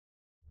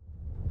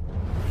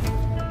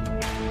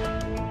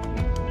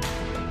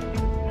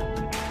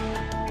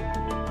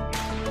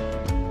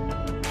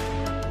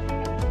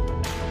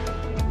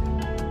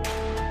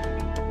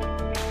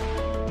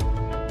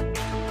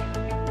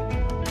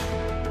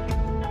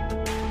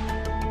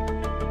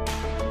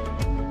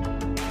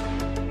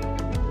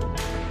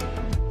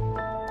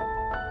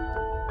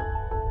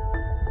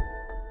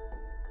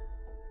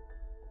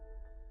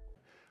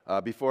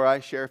Before I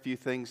share a few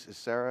things, is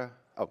Sarah?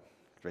 Oh,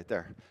 right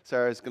there.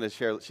 Sarah is going to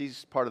share.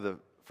 She's part of the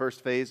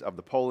first phase of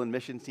the Poland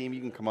mission team.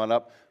 You can come on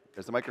up.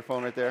 There's the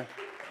microphone right there.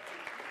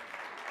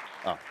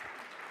 Oh,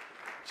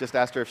 just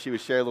asked her if she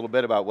would share a little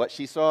bit about what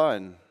she saw,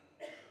 and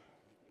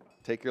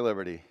take your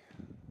liberty.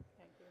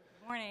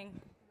 Good morning.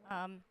 Good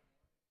morning.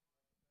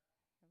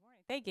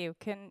 Thank you.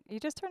 Can you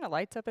just turn the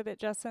lights up a bit,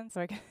 Justin,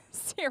 so I can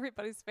see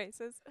everybody's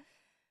faces? I'm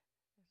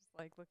just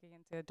like looking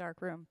into a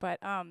dark room. But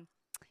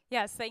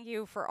yes, thank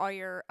you for all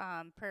your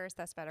prayers.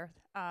 That's better.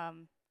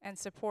 And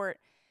support.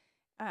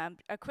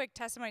 A quick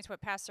testimony to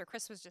what Pastor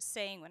Chris was just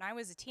saying. When I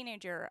was a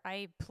teenager,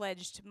 I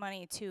pledged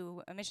money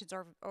to a missions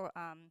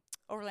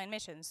Overland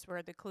Missions,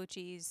 where the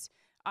Colucci's,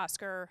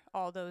 Oscar,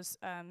 all those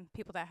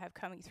people that have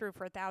coming through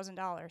for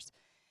 $1,000.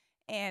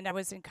 And I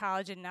was in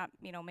college and not,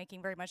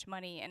 making very much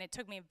money. And it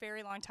took me a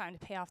very long time to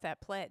pay off that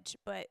pledge.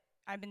 But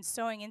I've been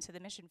sowing into the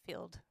mission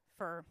field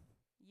for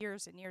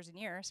years and years and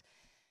years.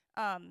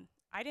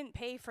 I didn't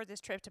pay for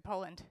this trip to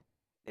Poland.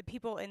 The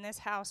people in this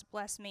house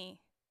blessed me,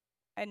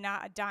 and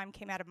not a dime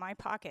came out of my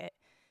pocket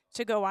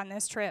to go on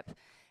this trip.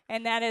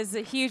 And that is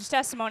a huge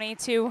testimony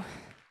to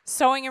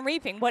sowing and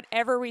reaping.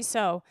 Whatever we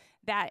sow,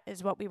 that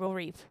is what we will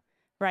reap,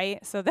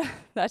 right? So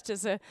that's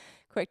just a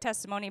quick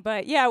testimony.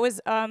 But yeah, it was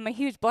a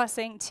huge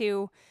blessing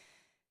to,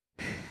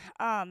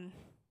 it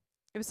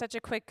was such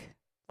a quick,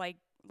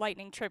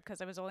 lightning trip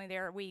because I was only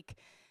there a week.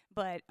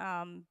 But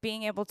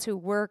being able to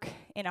work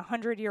in a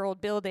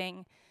 100-year-old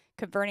building,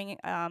 converting,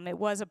 it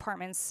was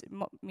apartments,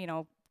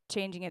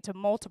 changing it to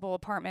multiple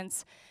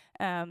apartments,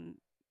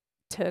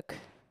 took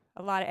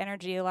a lot of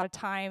energy, a lot of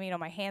time.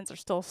 My hands are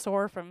still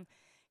sore from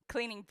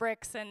cleaning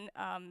bricks and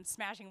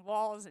smashing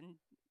walls and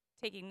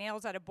taking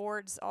nails out of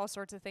boards, all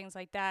sorts of things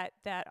like that.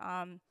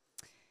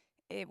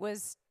 It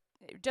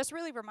just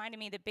really reminded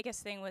me the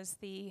biggest thing was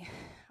the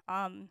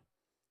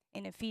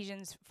in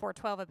Ephesians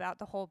 4:12 about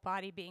the whole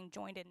body being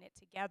joined and knit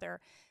together.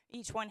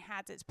 Each one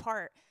has its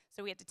part.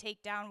 So we had to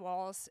take down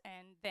walls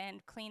and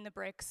then clean the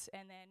bricks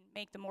and then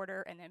make the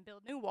mortar and then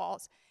build new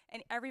walls.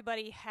 And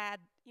everybody had,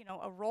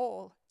 a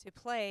role to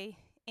play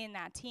in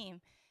that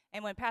team.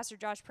 And when Pastor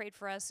Josh prayed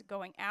for us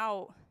going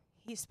out,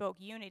 he spoke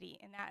unity.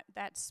 And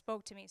that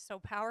spoke to me so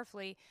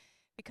powerfully,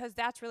 because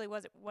that's really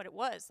what it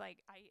was.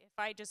 If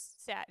I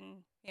just sat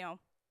and,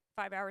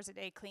 5 hours a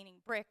day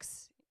cleaning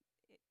bricks,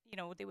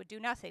 they would do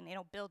nothing. They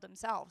don't build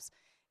themselves.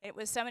 It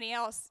was somebody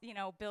else,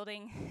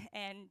 building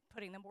and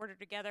putting the mortar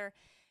together.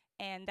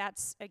 And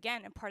that's,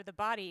 again, a part of the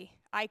body.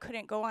 I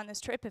couldn't go on this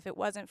trip if it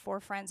wasn't for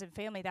friends and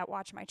family that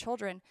watch my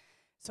children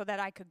so that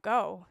I could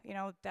go.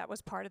 That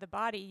was part of the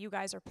body. You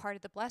guys are part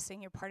of the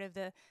blessing. You're part of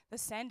the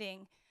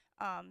sending.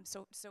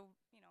 So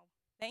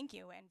thank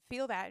you, and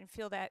feel that,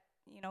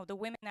 the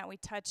women that we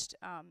touched,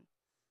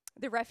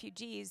 the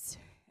refugees.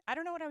 I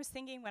don't know what I was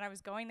thinking when I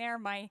was going there.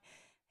 My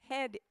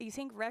head, you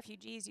think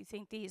refugees, you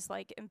think these,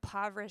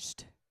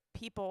 impoverished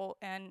people,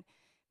 and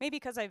maybe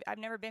because I've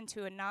never been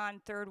to a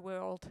non-third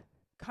world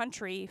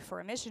country for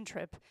a mission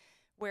trip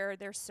where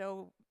they're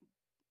so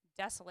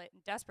desolate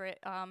and desperate.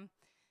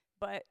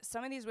 But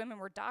some of these women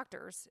were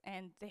doctors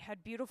and they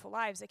had beautiful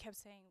lives. They kept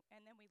saying,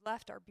 and then we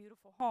left our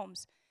beautiful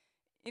homes.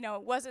 It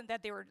wasn't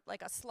that they were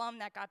like a slum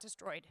that got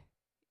destroyed.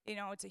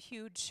 It's a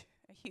huge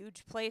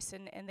place,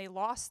 and they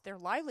lost their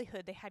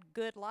livelihood. They had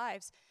good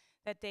lives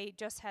that they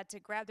just had to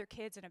grab their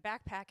kids in a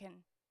backpack and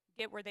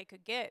get where they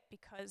could get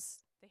because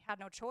they had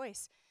no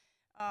choice.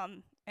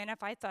 And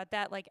if I thought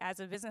that,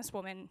 as a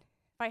businesswoman,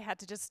 I had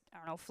to just,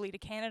 flee to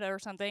Canada or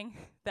something,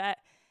 that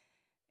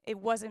it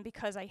wasn't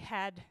because I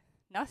had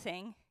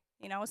nothing,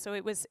 so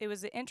it was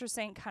an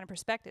interesting kind of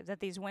perspective that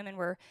these women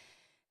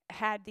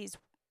had these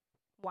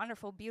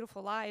wonderful,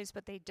 beautiful lives,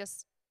 but they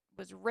just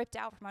was ripped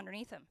out from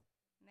underneath them.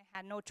 And they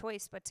had no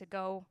choice but to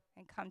go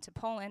and come to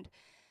Poland.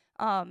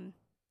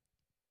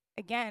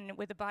 Again,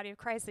 with the body of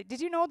Christ. Did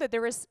you know that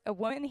there was a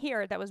woman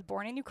here that was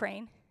born in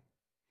Ukraine,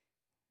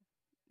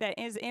 that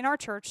is in our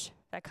church,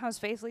 that comes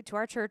faithfully to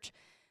our church,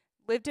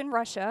 lived in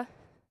Russia,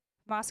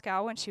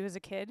 Moscow, when she was a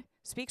kid,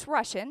 speaks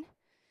Russian,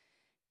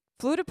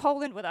 flew to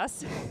Poland with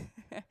us,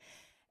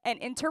 and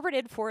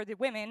interpreted for the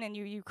women and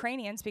you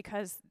Ukrainians,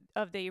 because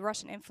of the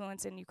Russian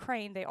influence in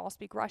Ukraine. They all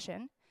speak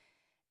Russian,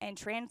 and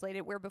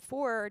translated, where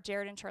before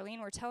Jared and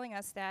Charlene were telling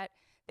us that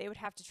they would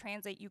have to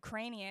translate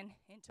Ukrainian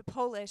into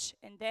Polish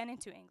and then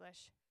into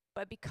English.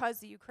 But because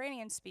the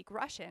Ukrainians speak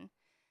Russian,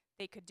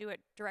 they could do it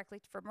directly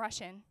from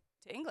Russian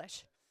to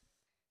English.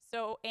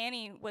 So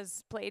Annie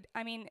was played,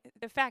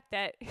 the fact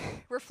that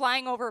we're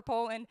flying over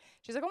Poland,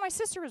 she's like, oh, my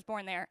sister was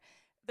born there,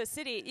 the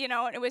city,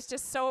 and it was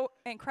just so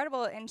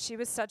incredible. And she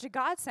was such a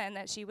godsend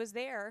that she was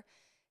there,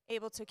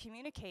 able to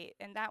communicate.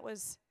 And that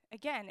was,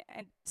 again,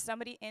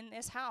 somebody in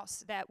this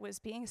house that was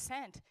being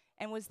sent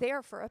and was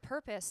there for a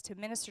purpose to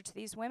minister to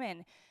these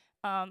women.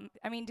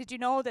 Did you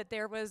know that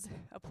there was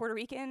a Puerto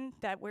Rican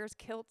that wears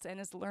kilts and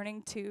is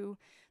learning to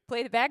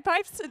play the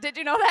bagpipes? Did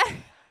you know that?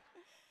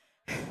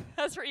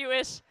 That's where you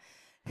wish.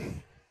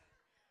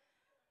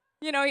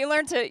 you know, you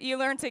learn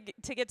to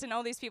get to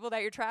know these people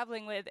that you're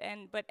traveling with,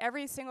 but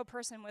every single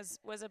person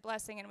was a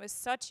blessing, and it was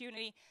such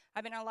unity.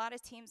 I've been on a lot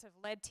of teams, have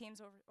led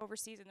teams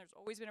overseas, and there's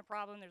always been a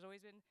problem. There's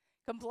always been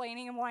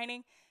complaining and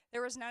whining.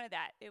 There was none of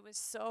that. It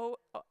was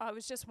it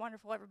was just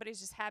wonderful.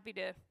 Everybody's just happy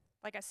to,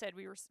 like I said,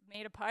 we were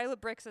made a pile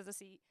of bricks as a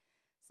seat,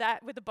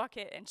 sat with a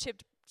bucket and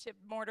chipped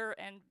mortar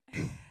and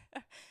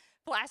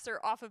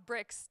plaster off of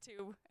bricks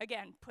to,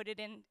 again, put it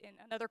in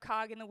another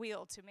cog in the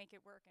wheel to make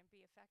it work and be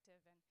effective.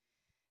 And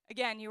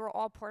again, you were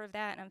all part of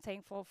that, and I'm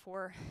thankful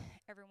for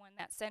everyone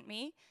that sent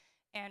me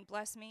and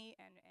blessed me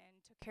and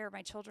took care of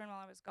my children while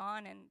I was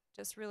gone, and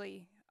just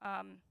really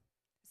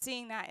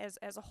seeing that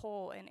as a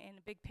whole and in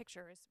a big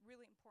picture is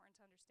really important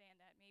to understand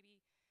that maybe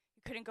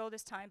you couldn't go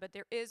this time, but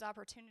there is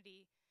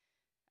opportunity.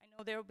 I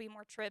know there will be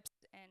more trips,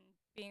 and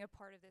being a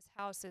part of this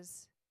house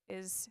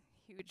is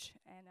huge.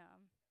 And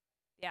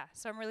yeah,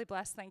 so I'm really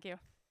blessed. Thank you.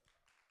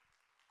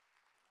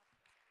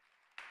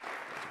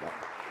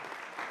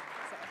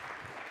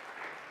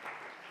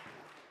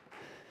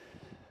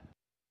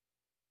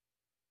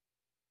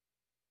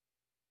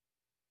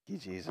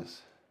 Thank you,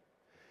 Jesus.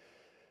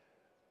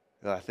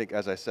 I think,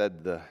 as I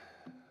said, the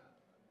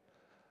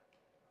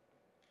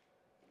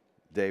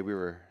day we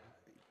were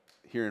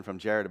hearing from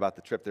Jared about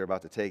the trip they're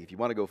about to take, if you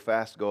want to go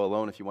fast, go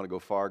alone. If you want to go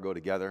far, go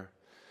together.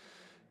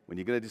 When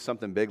you're going to do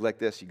something big like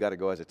this, you got to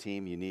go as a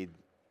team. You need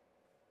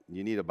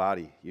a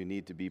body. You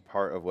need to be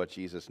part of what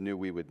Jesus knew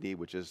we would need,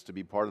 which is to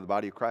be part of the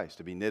body of Christ,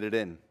 to be knitted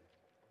in,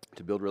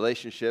 to build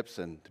relationships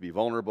and to be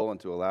vulnerable and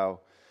to allow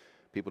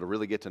people to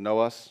really get to know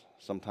us.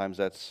 Sometimes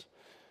that's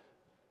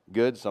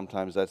good,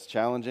 sometimes that's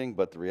challenging,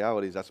 but the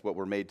reality is that's what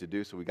we're made to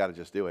do, so we got to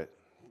just do it.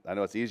 I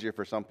know it's easier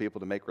for some people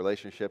to make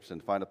relationships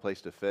and find a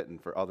place to fit,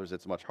 and for others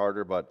it's much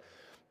harder, but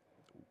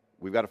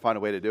we've got to find a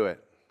way to do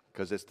it,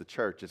 because it's the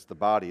church, it's the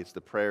body, it's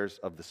the prayers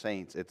of the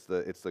saints, it's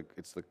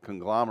the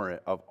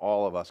conglomerate of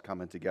all of us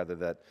coming together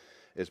that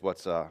is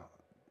what's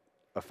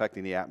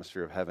affecting the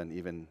atmosphere of heaven.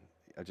 Even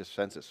I just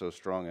sense it so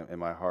strong in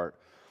my heart.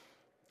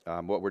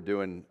 What we're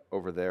doing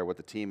over there, what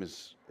the team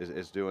is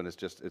doing,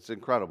 it's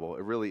incredible.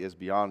 It really is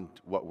beyond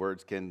what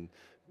words can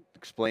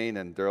explain,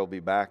 and they'll be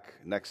back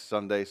next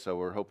Sunday, so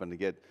we're hoping to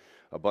get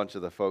a bunch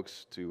of the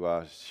folks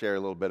to share a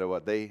little bit of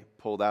what they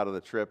pulled out of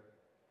the trip.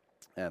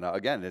 And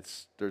again,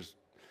 there's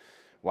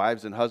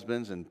wives and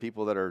husbands and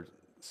people that are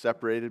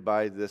separated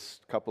by this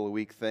couple of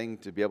week thing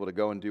to be able to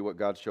go and do what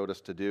God showed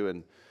us to do,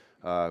 and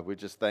we're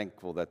just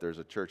thankful that there's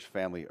a church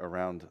family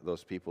around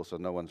those people, so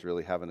no one's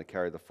really having to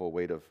carry the full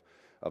weight of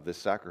this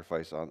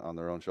sacrifice on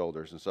their own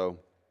shoulders. And so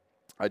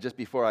just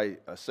before I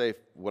say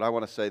what I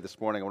want to say this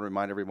morning, I want to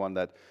remind everyone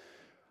that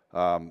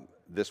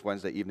this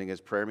Wednesday evening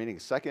is prayer meeting.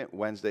 Second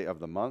Wednesday of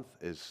the month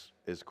is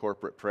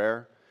corporate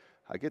prayer.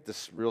 I get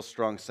this real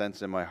strong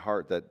sense in my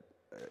heart that,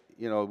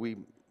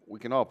 we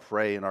can all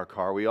pray in our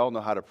car. We all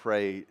know how to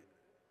pray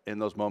in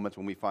those moments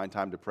when we find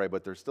time to pray,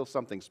 but there's still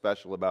something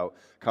special about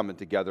coming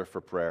together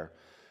for prayer.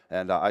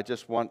 And I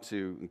just want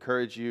to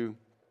encourage you.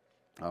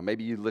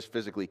 Maybe you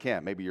physically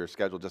can't. Maybe your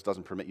schedule just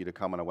doesn't permit you to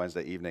come on a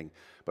Wednesday evening.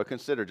 But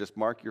consider, just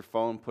mark your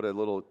phone, put a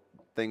little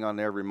thing on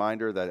there,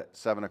 reminder that at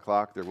 7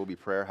 o'clock there will be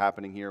prayer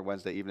happening here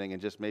Wednesday evening.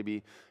 And just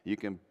maybe you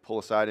can pull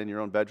aside in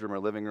your own bedroom or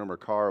living room or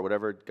car or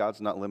whatever.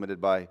 God's not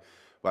limited by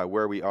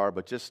where we are.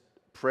 But just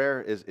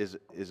prayer is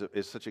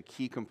such a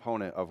key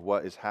component of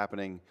what is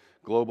happening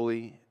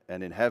globally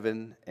and in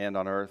heaven and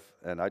on earth.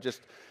 And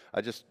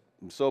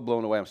I'm so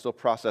blown away. I'm still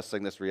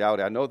processing this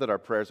reality. I know that our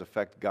prayers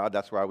affect God.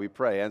 That's why we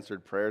pray.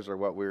 Answered prayers are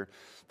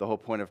the whole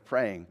point of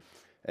praying.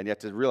 And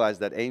yet to realize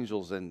that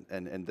angels and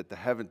that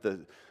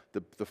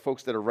the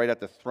folks that are right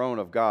at the throne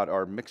of God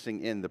are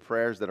mixing in the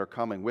prayers that are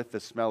coming with the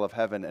smell of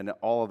heaven, and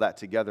all of that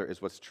together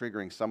is what's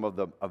triggering some of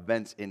the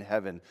events in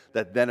heaven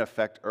that then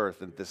affect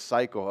earth. And this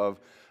cycle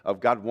of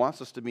God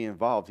wants us to be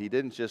involved. He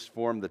didn't just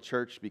form the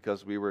church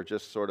because we were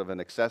just sort of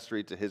an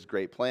accessory to His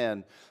great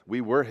plan.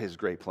 We were His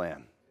great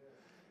plan.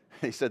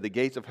 He said, the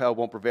gates of hell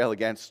won't prevail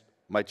against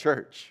my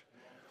church.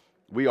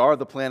 We are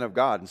the plan of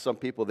God. And some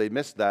people, they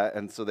miss that,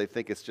 and so they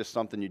think it's just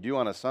something you do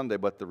on a Sunday.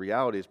 But the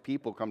reality is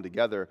people come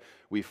together.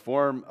 We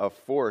form a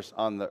force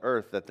on the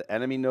earth that the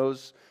enemy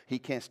knows he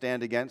can't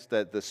stand against,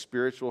 that the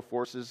spiritual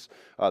forces,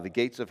 the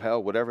gates of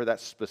hell, whatever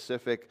that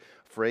specific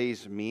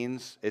phrase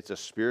means, it's a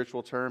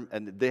spiritual term,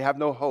 and they have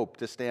no hope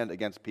to stand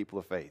against people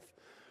of faith.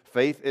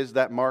 Faith is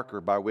that marker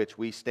by which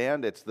we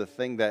stand. It's the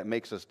thing that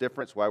makes us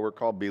different. It's why we're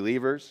called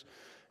believers.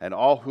 And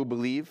all who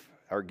believe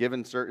are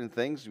given certain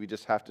things. We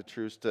just have to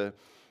choose to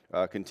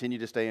continue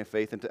to stay in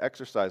faith and to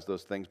exercise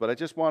those things. But I'm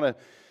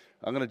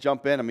going to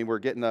jump in. I mean, we're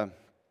getting a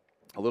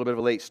little bit of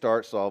a late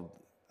start, so I'll,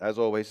 as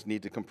always,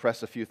 need to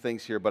compress a few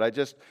things here. But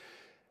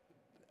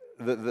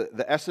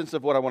the essence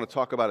of what I want to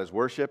talk about is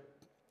worship.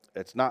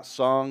 It's not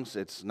songs.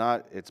 It's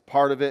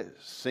part of it.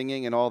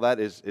 Singing and all that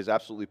is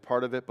absolutely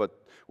part of it. But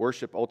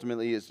worship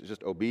ultimately is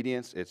just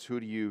obedience. It's who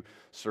do you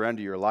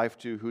surrender your life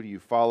to? Who do you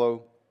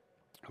follow?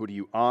 Who do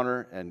you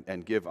honor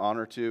and give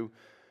honor to?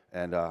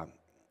 And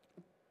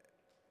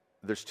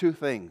there's two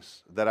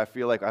things that I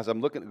feel like, as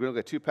I'm looking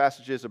at two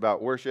passages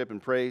about worship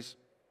and praise.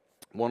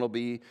 One will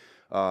be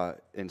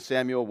in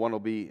Samuel, one will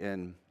be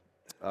in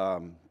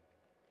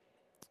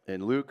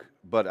Luke.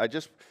 But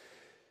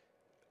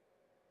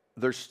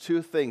there's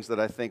two things that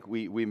I think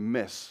we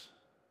miss,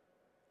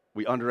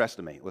 we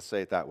underestimate, let's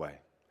say it that way.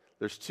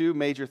 There's two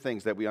major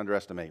things that we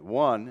underestimate.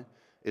 One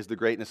is the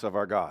greatness of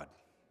our God.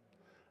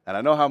 And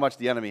I know how much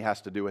the enemy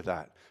has to do with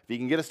that. If he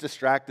can get us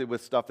distracted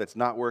with stuff that's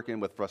not working,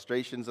 with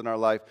frustrations in our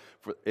life,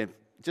 and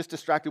just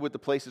distracted with the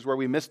places where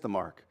we miss the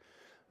mark,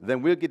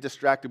 then we'll get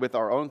distracted with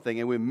our own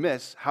thing, and we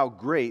miss how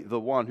great the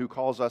one who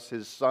calls us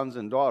his sons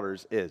and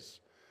daughters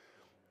is.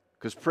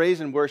 Because praise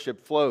and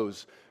worship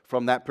flows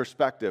from that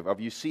perspective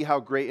of you see how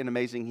great and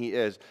amazing he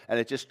is, and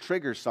it just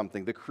triggers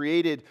something. The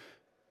created,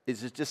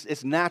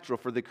 it's natural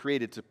for the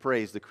created to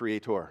praise the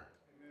creator.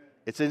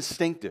 It's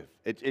instinctive.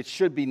 It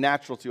should be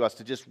natural to us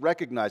to just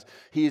recognize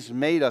he's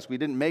made us. We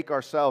didn't make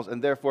ourselves,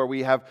 and therefore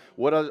we have,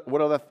 what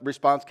other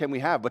response can we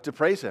have but to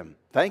praise him?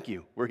 Thank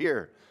you. We're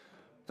here.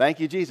 Thank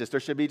you, Jesus.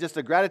 There should be just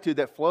a gratitude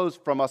that flows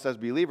from us as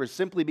believers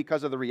simply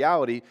because of the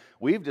reality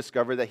we've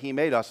discovered that he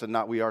made us and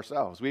not we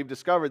ourselves. We've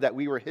discovered that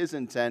we were his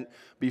intent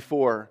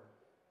before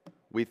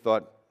we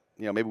thought,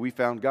 maybe we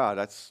found God.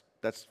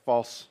 That's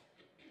false.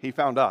 He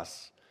found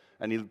us,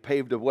 and he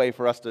paved a way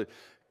for us to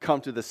come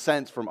to the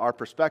sense from our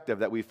perspective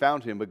that we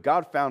found him. But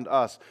God found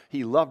us.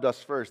 He loved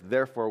us first.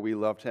 Therefore, we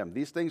loved him.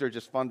 These things are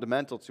just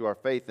fundamental to our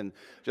faith, and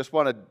just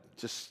want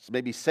to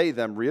maybe say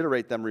them,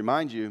 reiterate them,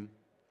 remind you,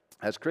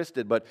 as Chris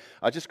did. But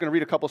I'm just going to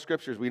read a couple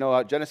scriptures. We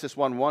know Genesis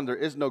 1:1, there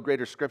is no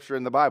greater scripture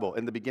in the Bible.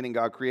 In the beginning,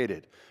 God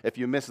created. If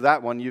you miss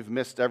that one, you've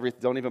missed everything.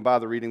 Don't even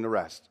bother reading the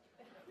rest.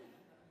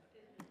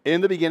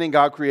 In the beginning,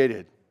 God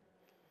created.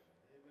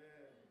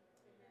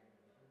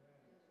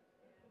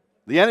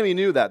 The enemy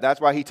knew that. That's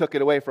why he took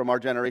it away from our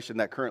generation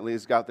that currently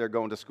is out there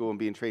going to school and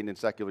being trained in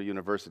secular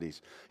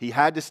universities. He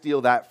had to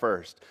steal that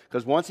first,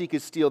 because once he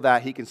could steal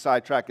that, he can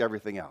sidetrack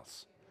everything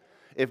else.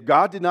 If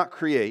God did not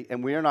create,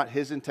 and we are not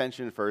his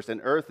intention first,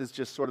 and earth is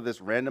just sort of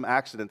this random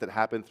accident that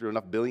happened through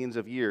enough billions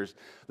of years,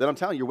 then I'm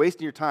telling you, you're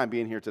wasting your time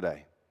being here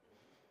today.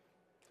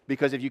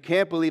 Because if you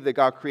can't believe that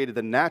God created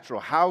the natural,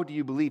 how do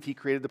you believe he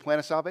created the plan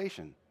of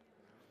salvation?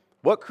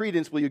 What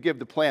credence will you give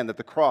the plan that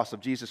the cross of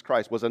Jesus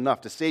Christ was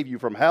enough to save you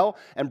from hell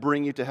and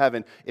bring you to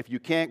heaven if you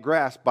can't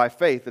grasp by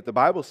faith that the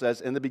Bible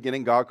says in the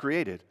beginning God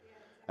created?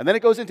 And then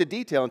it goes into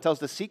detail and tells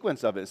the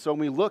sequence of it. So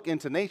when we look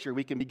into nature,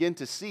 we can begin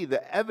to see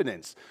the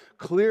evidence,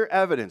 clear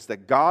evidence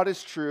that God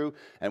is true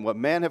and what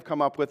man have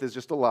come up with is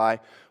just a lie.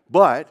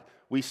 But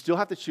we still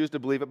have to choose to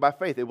believe it by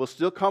faith. It will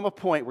still come a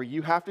point where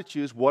you have to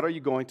choose, what are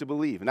you going to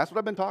believe? And that's what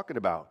I've been talking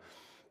about.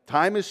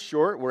 Time is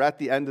short. We're at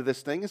the end of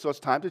this thing, and so it's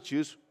time to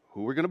choose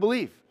who we're going to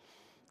believe.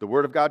 The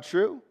Word of God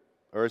true,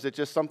 or is it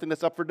just something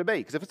that's up for debate?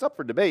 Because if it's up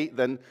for debate,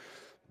 then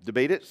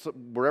debate it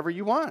wherever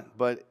you want.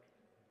 But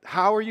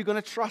how are you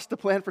going to trust the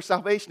plan for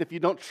salvation if you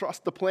don't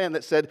trust the plan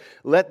that said,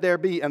 let there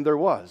be, and there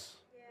was?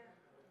 Yeah.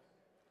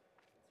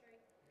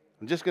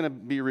 I'm just going to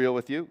be real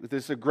with you.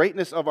 There's a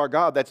greatness of our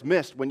God that's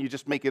missed when you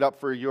just make it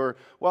up for your,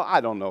 well, I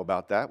don't know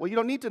about that. Well, you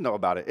don't need to know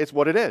about it. It's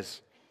what it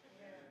is.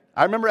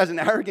 I remember as an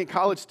arrogant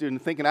college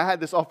student thinking I had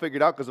this all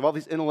figured out because of all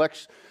these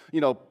intellects,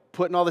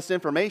 putting all this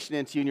information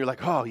into you, and you're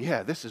like, oh,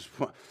 yeah, this is,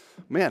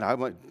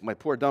 man, my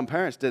poor dumb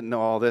parents didn't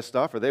know all this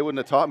stuff, or they wouldn't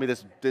have taught me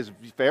this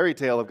fairy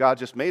tale of God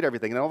just made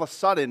everything. And all of a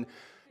sudden,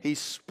 he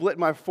split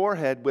my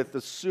forehead with the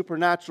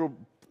supernatural,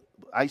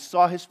 I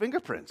saw his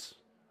fingerprints.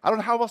 I don't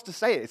know how else to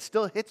say it. It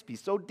still hits me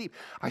so deep.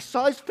 I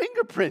saw his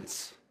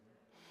fingerprints.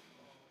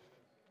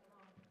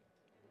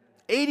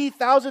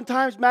 80,000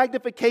 times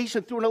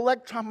magnification through an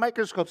electron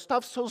microscope.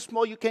 Stuff so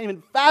small you can't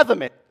even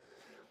fathom it.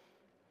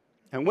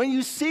 And when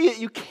you see it,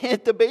 you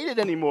can't debate it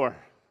anymore.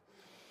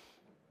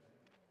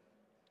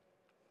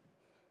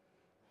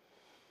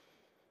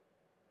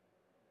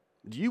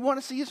 Do you want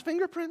to see his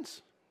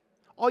fingerprints?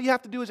 All you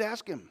have to do is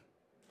ask him.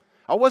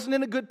 I wasn't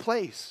in a good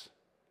place.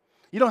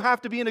 You don't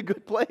have to be in a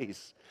good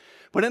place.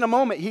 But in a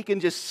moment, he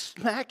can just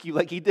smack you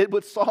like he did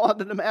with Saul on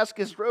the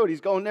Damascus Road.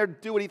 He's going there to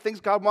do what he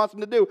thinks God wants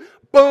him to do.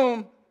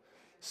 Boom.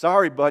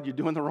 Sorry, bud, you're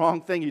doing the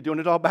wrong thing. You're doing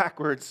it all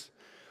backwards.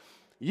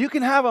 You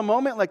can have a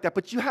moment like that,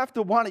 but you have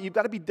to want it. You've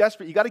got to be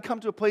desperate. You've got to come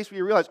to a place where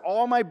you realize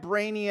all my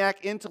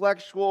brainiac,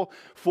 intellectual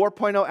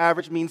 4.0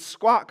 average means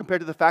squat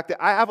compared to the fact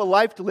that I have a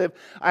life to live.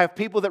 I have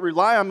people that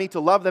rely on me to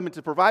love them and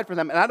to provide for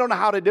them, and I don't know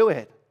how to do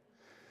it.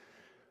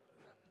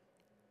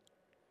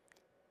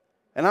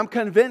 And I'm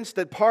convinced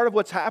that part of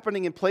what's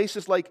happening in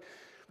places like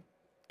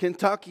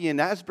Kentucky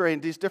and Asbury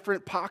and these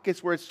different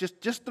pockets where it's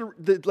just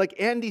like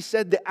Andy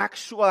said, the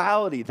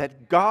actuality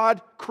that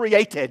God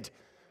created.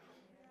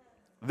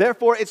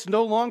 Therefore, it's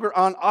no longer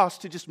on us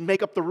to just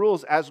make up the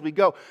rules as we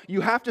go.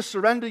 You have to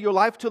surrender your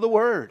life to the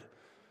Word.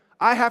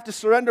 I have to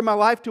surrender my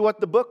life to what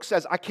the book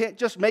says. I can't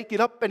just make it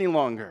up any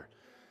longer.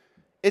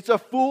 It's a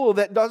fool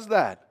that does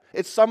that.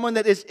 It's someone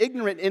that is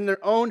ignorant in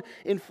their own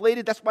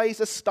inflated. That's why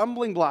he's a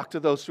stumbling block to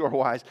those who are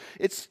wise.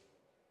 It's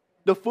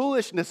the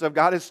foolishness of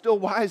God is still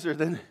wiser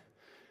than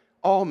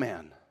all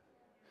men.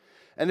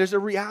 And there's a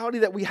reality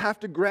that we have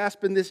to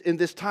grasp in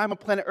this time on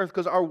planet Earth,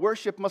 because our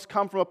worship must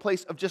come from a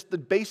place of just the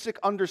basic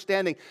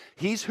understanding.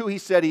 He's who he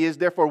said he is,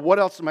 therefore what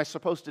else am I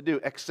supposed to do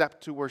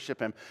except to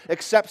worship him,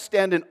 except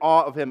stand in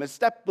awe of him,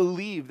 except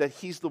believe that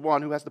he's the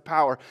one who has the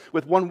power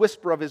with one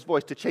whisper of his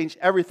voice to change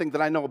everything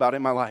that I know about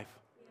in my life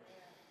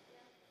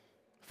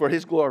for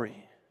his glory,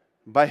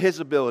 by his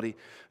ability.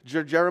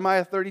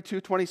 Jeremiah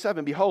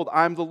 32:27, behold,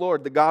 I'm the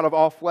Lord, the God of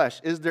all flesh.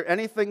 Is there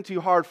anything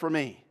too hard for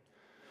me?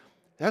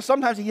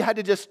 Sometimes he had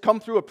to just come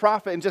through a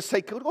prophet and just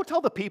say, go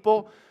tell the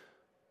people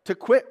to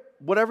quit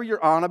whatever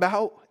you're on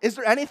about. Is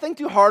there anything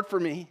too hard for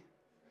me?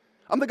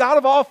 I'm the God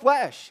of all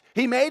flesh.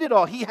 He made it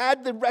all. He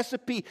had the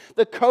recipe,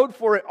 the code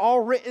for it all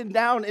written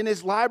down in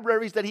his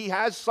libraries that he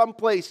has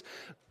someplace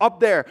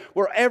up there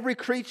where every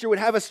creature would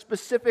have a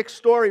specific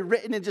story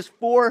written in just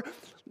 4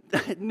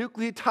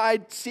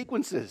 nucleotide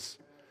sequences.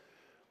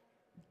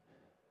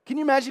 Can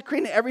you imagine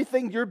creating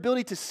everything, your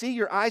ability to see,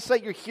 your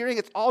eyesight, your hearing?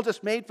 It's all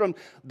just made from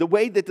the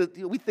way that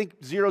we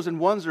think zeros and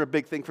ones are a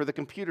big thing for the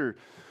computer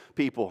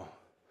people.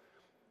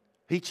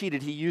 He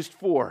cheated. He used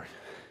 4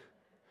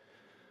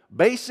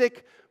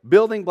 basic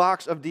building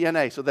blocks of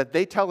DNA so that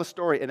they tell a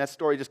story, and that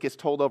story just gets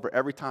told over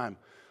every time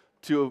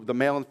the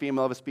male and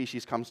female of a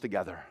species comes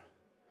together.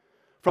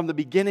 From the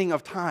beginning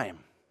of time.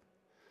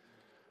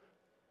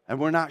 And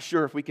we're not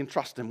sure if we can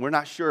trust him. We're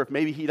not sure if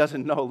maybe he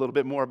doesn't know a little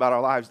bit more about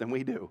our lives than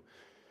we do.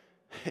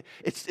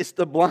 It's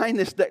the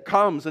blindness that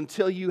comes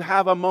until you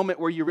have a moment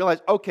where you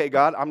realize, okay,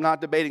 God, I'm not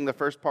debating the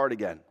first part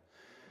again.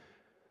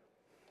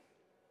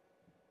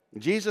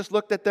 Jesus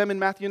looked at them in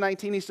Matthew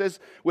 19. He says,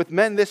 with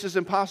men this is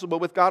impossible.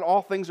 With God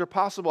all things are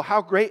possible.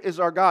 How great is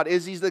our God?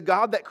 Is he the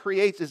God that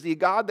creates? Is he a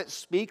God that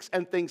speaks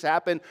and things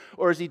happen?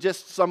 Or is he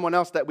just someone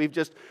else that we've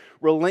just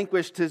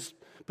relinquished his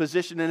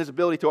position and his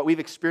ability to what we've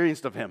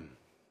experienced of him?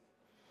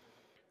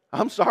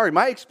 I'm sorry,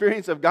 my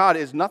experience of God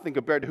is nothing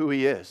compared to who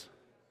he is.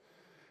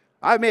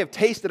 I may have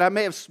tasted, I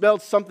may have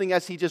smelled something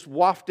as he just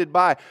wafted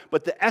by,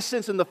 but the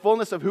essence and the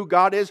fullness of who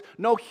God is,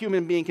 no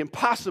human being can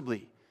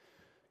possibly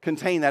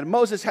contain that.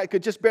 Moses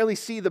could just barely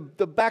see the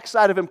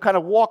backside of him kind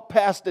of walk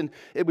past, and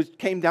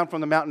came down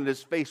from the mountain and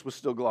his face was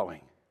still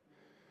glowing.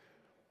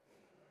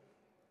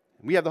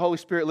 We have the Holy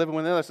Spirit living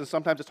within us, and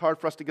sometimes it's hard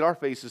for us to get our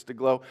faces to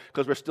glow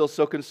because we're still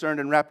so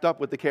concerned and wrapped up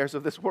with the cares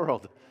of this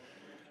world.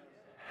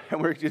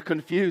 And we're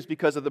confused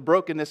because of the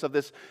brokenness of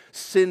this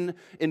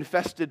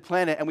sin-infested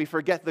planet, and we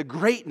forget the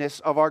greatness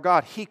of our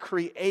God. He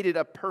created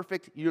a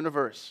perfect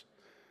universe.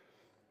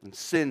 And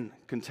sin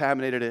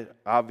contaminated it,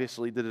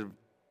 obviously did a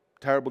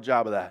terrible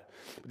job of that.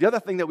 But the other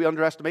thing that we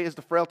underestimate is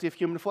the frailty of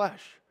human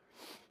flesh.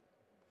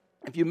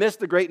 If you miss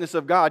the greatness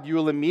of God, you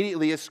will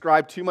immediately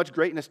ascribe too much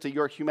greatness to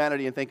your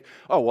humanity and think,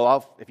 oh,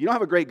 well, if you don't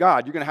have a great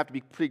God, you're going to have to be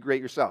pretty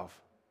great yourself.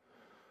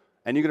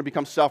 And you're going to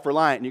become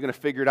self-reliant, and you're going to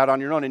figure it out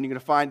on your own, and you're going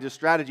to find a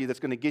strategy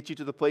that's going to get you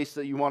to the place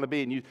that you want to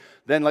be. And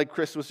then, like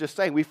Chris was just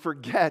saying, we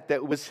forget that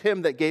it was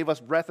him that gave us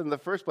breath in the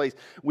first place.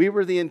 We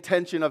were the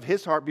intention of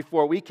his heart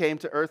before we came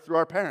to earth through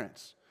our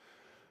parents.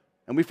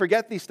 And we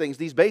forget these things,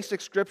 these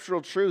basic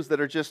scriptural truths that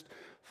are just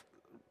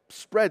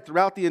spread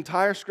throughout the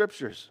entire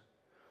scriptures.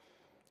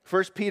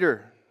 1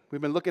 Peter,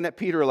 we've been looking at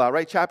Peter a lot,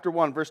 right? Chapter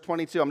 1, verse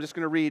 22. I'm just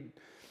going to read.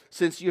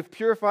 Since you have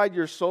purified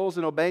your souls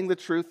in obeying the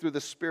truth through the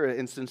Spirit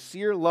in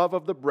sincere love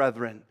of the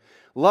brethren,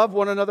 love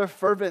one another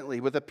fervently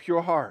with a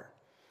pure heart,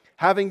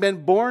 having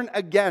been born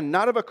again,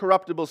 not of a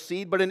corruptible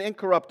seed, but an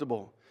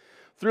incorruptible,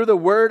 through the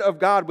word of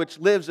God which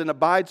lives and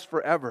abides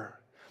forever.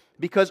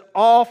 Because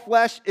all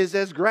flesh is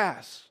as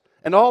grass,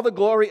 and all the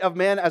glory of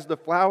man as the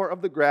flower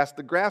of the grass.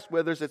 The grass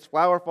withers, its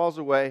flower falls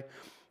away,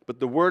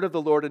 but the word of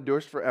the Lord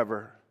endures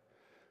forever.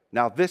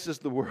 Now this is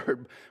the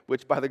word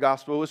which by the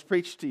gospel was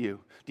preached to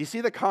you. Do you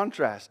see the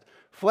contrast?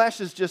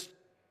 Flesh is just,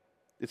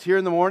 it's here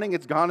in the morning,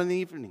 it's gone in the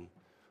evening.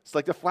 It's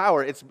like the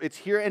flower, it's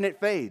here and it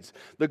fades.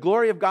 The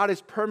glory of God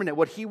is permanent.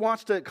 What he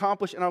wants to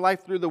accomplish in our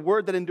life through the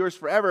word that endures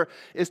forever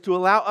is to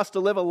allow us to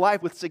live a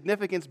life with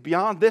significance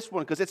beyond this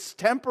one, because it's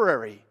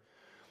temporary.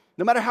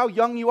 No matter how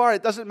young you are,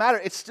 it doesn't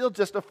matter. It's still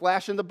just a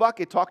flash in the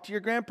bucket. Talk to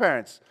your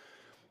grandparents.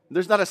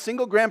 There's not a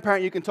single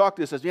grandparent you can talk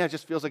to that says, yeah, it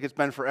just feels like it's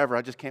been forever.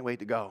 I just can't wait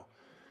to go.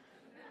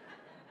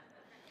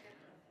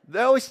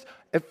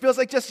 It feels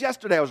like just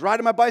yesterday. I was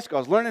riding my bicycle.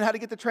 I was learning how to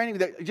get the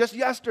training. Just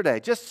yesterday.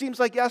 Just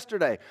seems like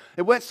yesterday.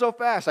 It went so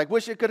fast. I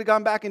wish it could have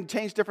gone back and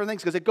changed different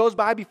things because it goes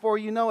by before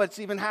you know it's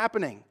even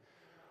happening.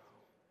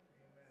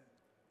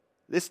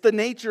 It's the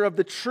nature of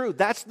the truth.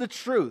 That's the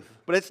truth.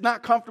 But it's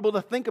not comfortable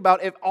to think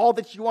about if all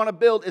that you want to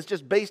build is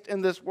just based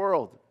in this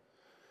world.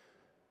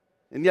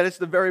 And yet it's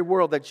the very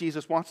world that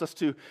Jesus wants us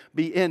to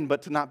be in,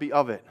 but to not be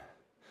of it.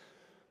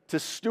 To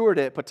steward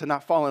it, but to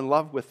not fall in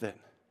love with it.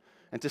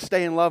 And to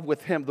stay in love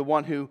with him, the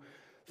one who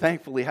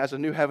thankfully has a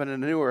new heaven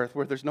and a new earth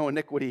where there's no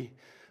iniquity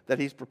that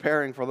he's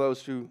preparing for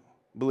those who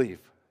believe.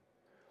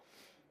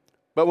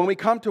 But when we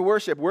come to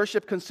worship,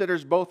 worship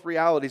considers both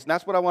realities. And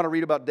that's what I want to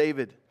read about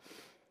David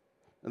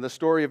and the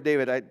story of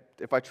David.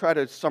 If I try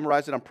to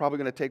summarize it, I'm probably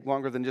going to take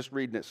longer than just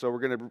reading it. So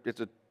it's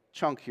a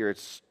chunk here.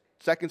 It's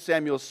 2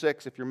 Samuel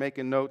 6, if you're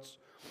making notes,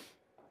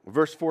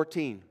 verse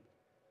 14.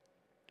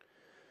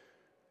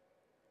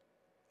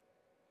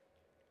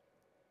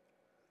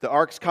 The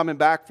ark's coming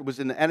back. It was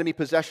in enemy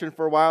possession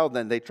for a while.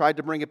 Then they tried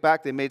to bring it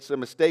back. They made some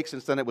mistakes.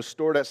 And then it was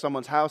stored at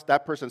someone's house.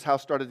 That person's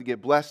house started to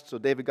get blessed. So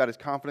David got his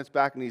confidence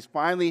back. And he's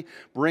finally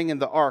bringing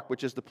the ark,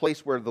 which is the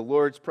place where the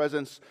Lord's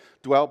presence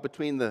dwelt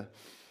between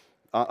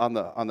on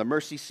the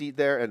mercy seat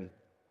there.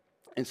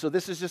 And so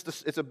this is just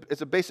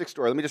it's a basic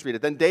story. Let me just read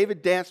it. Then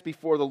David danced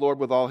before the Lord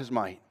with all his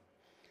might.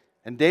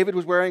 And David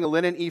was wearing a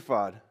linen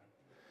ephod.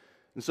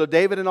 And so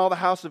David and all the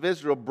house of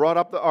Israel brought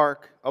up the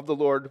ark of the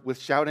Lord with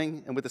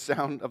shouting and with the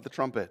sound of the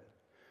trumpet.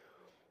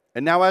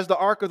 And now as the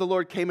ark of the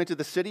Lord came into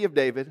the city of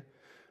David,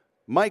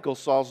 Michal,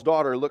 Saul's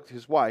daughter,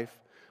 his wife,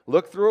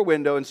 looked through a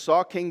window and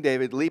saw King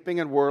David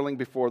leaping and whirling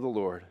before the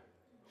Lord.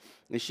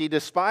 And she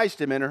despised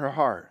him in her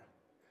heart.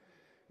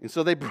 And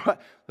so they brought,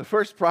 the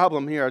first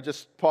problem here, I'll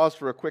just pause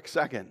for a quick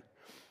second.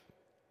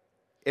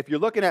 If you're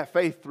looking at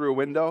faith through a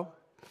window,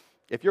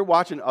 if you're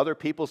watching other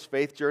people's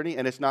faith journey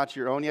and it's not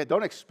your own yet,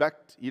 don't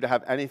expect you to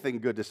have anything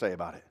good to say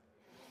about it.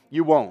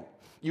 You won't.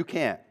 You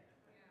can't.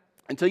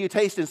 Until you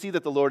taste and see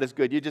that the Lord is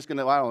good, you're just going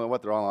to, I don't know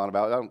what they're all on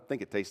about. I don't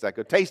think it tastes that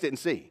good. Taste it and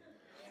see.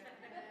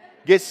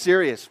 Get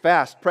serious,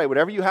 fast, pray.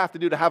 Whatever you have to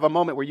do to have a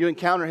moment where you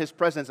encounter His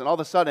presence and all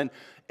of a sudden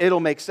it'll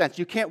make sense.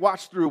 You can't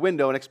watch through a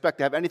window and expect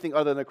to have anything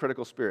other than a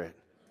critical spirit.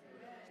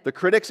 The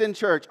critics in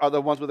church are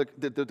the ones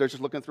they're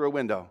just looking through a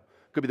window.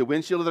 Could be the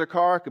windshield of their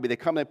car. Could be they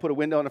come and put a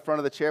window in the front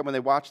of the chair when they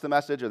watch the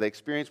message or they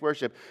experience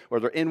worship or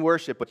they're in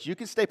worship. But you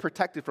can stay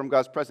protected from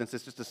God's presence.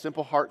 It's just a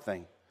simple heart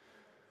thing.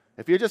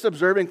 If you're just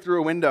observing through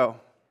a window,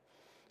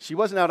 she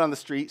wasn't out on the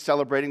street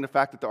celebrating the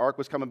fact that the ark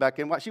was coming back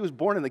in. She was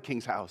born in the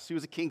king's house. She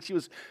was a king. She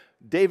was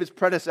David's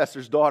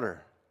predecessor's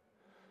daughter.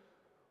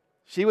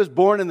 She was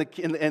born in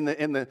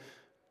the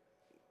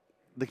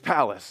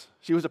palace.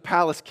 She was a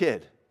palace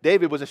kid.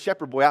 David was a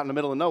shepherd boy out in the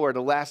middle of nowhere,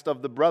 the last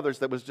of the brothers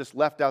that was just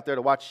left out there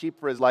to watch sheep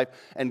for his life.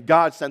 And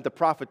God sent the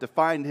prophet to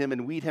find him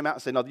and weed him out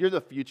and say, no, you're the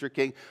future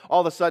king.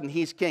 All of a sudden,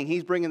 he's king.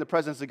 He's bringing the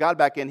presence of God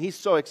back in. He's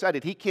so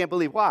excited. He can't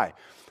believe why.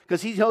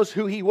 Because he knows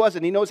who he was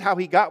and he knows how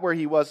he got where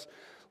he was.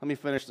 Let me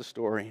finish the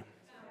story.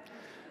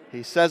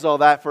 He says all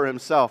that for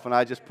himself, and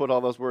I just put all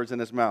those words in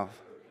his mouth.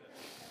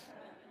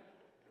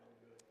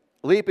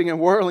 Leaping and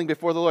whirling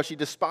before the Lord, she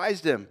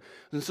despised him.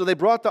 And so they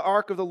brought the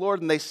ark of the Lord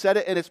and they set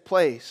it in its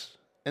place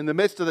in the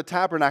midst of the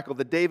tabernacle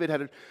that David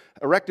had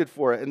erected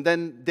for it. And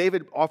then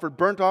David offered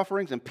burnt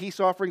offerings and peace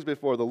offerings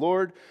before the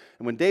Lord.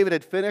 And when David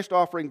had finished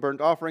offering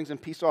burnt offerings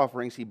and peace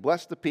offerings, he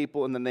blessed the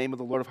people in the name of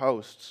the Lord of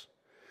hosts.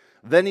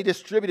 Then he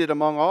distributed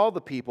among all the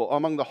people,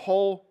 among the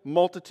whole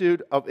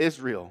multitude of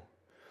Israel,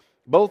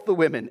 both the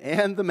women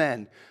and the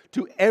men,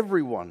 to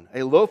everyone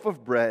a loaf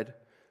of bread.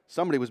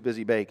 Somebody was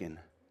busy baking.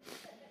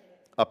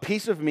 A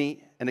piece of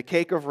meat and a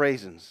cake of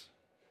raisins.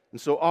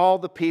 And so all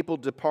the people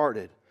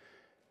departed,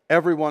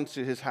 everyone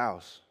to his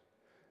house.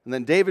 And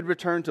then David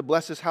returned to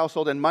bless his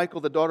household, and Michal,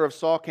 the daughter of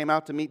Saul, came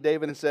out to meet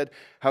David and said,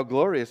 how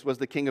glorious was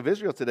the king of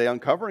Israel today,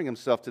 uncovering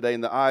himself today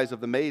in the eyes of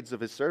the maids of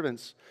his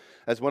servants,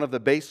 as one of the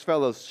base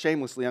fellows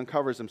shamelessly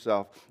uncovers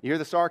himself. You hear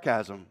the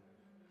sarcasm.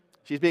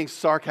 She's being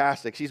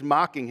sarcastic. She's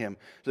mocking him.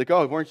 She's like,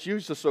 oh, weren't you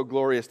just so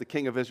glorious, the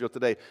king of Israel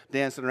today,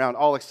 dancing around,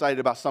 all excited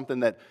about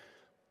something that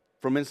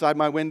from inside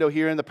my window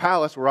here in the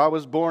palace where I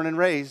was born and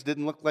raised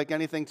didn't look like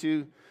anything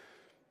too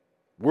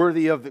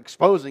worthy of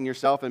exposing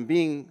yourself and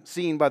being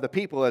seen by the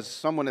people as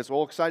someone that's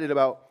all excited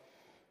about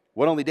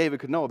what only David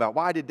could know about.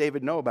 Why did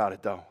David know about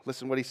it, though?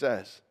 Listen what he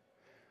says.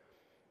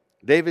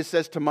 David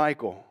says to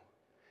Michal,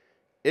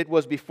 it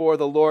was before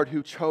the Lord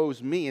who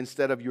chose me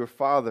instead of your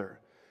father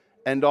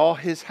and all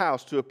his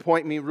house to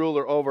appoint me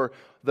ruler over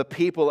the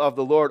people of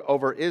the Lord,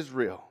 over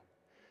Israel.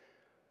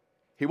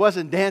 He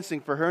wasn't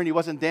dancing for her and he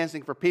wasn't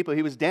dancing for people.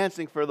 He was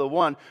dancing for the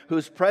one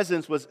whose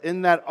presence was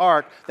in that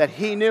ark, that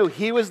he knew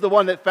he was the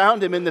one that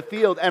found him in the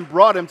field and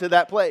brought him to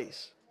that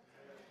place.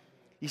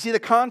 You see the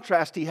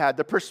contrast he had,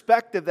 the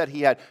perspective that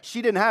he had.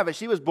 She didn't have it.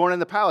 She was born in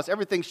the palace.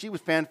 Everything, she was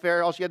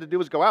fanfare. All she had to do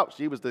was go out.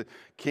 She was the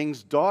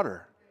king's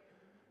daughter.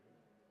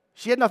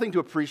 She had nothing to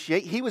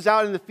appreciate. He was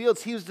out in the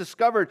fields. He was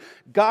discovered.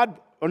 God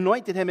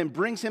anointed him and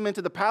brings him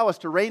into the palace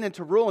to reign and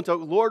to rule and to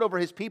lord over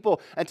his people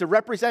and to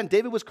represent.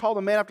 David was called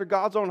a man after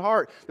God's own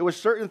heart. There were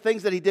certain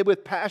things that he did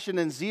with passion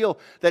and zeal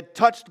that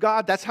touched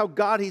God. That's how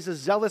God, he's a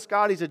zealous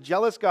God. He's a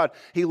jealous God.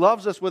 He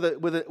loves us with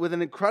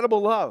an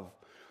incredible love.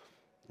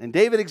 And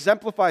David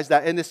exemplifies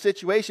that in this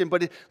situation.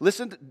 But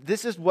listen,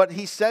 this is what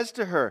he says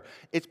to her.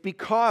 It's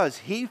because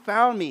he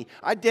found me.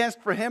 I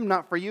danced for him,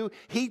 not for you.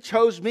 He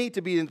chose me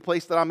to be in the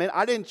place that I'm in.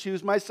 I didn't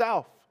choose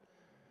myself.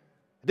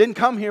 I didn't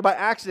come here by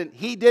accident.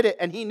 He did it,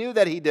 and he knew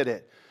that he did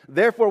it.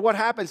 Therefore, what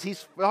happens?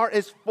 His heart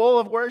is full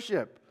of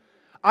worship.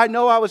 I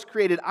know I was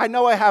created. I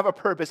know I have a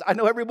purpose. I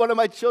know every one of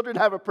my children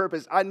have a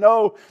purpose. I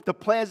know the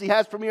plans he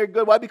has for me are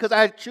good. Why? Because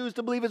I choose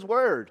to believe his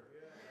word.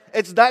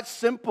 It's that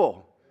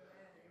simple.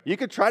 You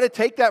could try to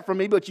take that from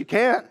me, but you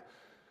can't.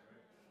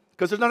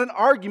 Because there's not an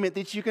argument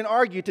that you can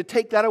argue to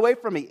take that away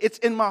from me. It's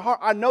in my heart.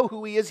 I know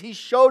who he is. He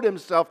showed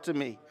himself to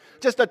me.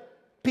 Just a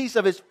piece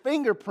of his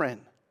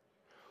fingerprint.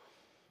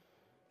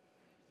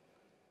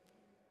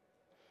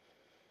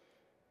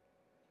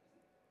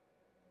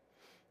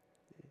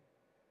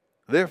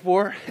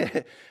 Therefore,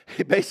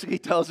 he basically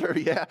tells her,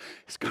 yeah,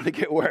 it's going to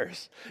get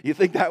worse. You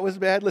think that was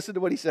bad? Listen to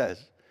what he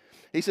says.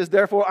 He says,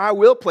 therefore, I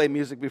will play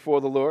music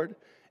before the Lord,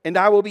 and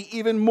I will be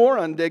even more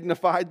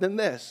undignified than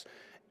this,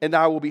 and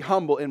I will be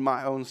humble in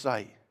my own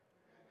sight.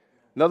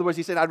 In other words,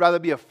 he said, I'd rather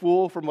be a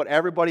fool from what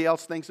everybody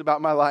else thinks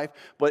about my life,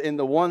 but in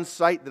the one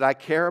sight that I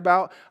care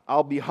about,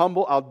 I'll be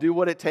humble, I'll do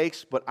what it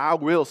takes, but I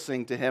will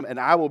sing to him, and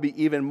I will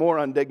be even more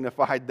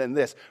undignified than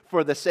this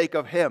for the sake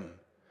of him,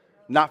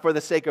 not for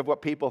the sake of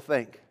what people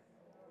think.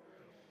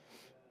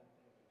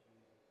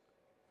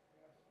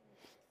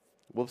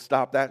 We'll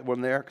stop that one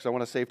there because I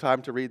want to save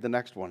time to read the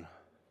next one.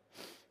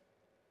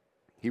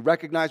 He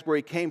recognized where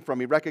he came from,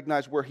 he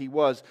recognized where he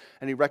was,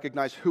 and he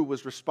recognized who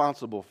was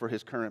responsible for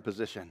his current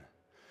position.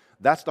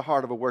 That's the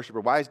heart of a worshiper.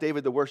 Why is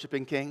David the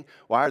worshiping king?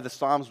 Why are the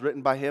Psalms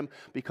written by him?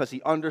 Because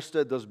he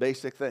understood those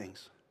basic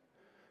things.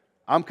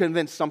 I'm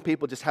convinced some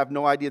people just have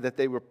no idea that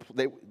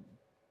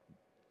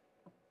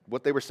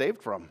what they were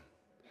saved from.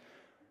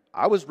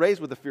 I was raised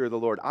with the fear of the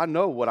Lord. I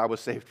know what I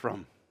was saved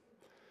from.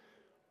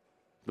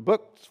 The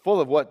book's full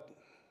of what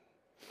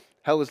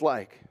hell is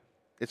like.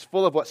 It's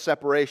full of what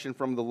separation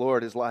from the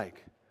Lord is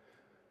like.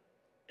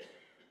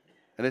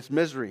 And it's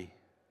misery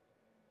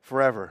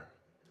forever.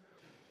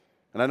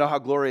 And I know how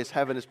glorious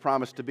heaven is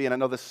promised to be, and I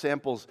know the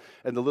samples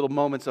and the little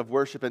moments of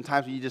worship and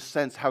times when you just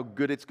sense how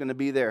good it's going to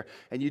be there,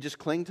 and you just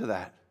cling to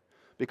that.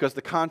 Because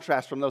the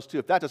contrast from those two,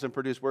 if that doesn't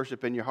produce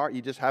worship in your heart,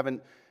 you just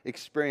haven't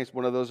experienced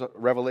one of those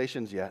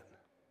revelations yet.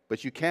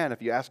 But you can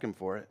if you ask him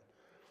for it.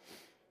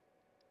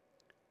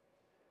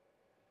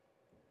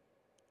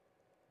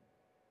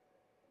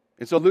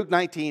 And so Luke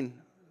 19,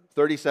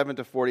 37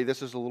 to 40,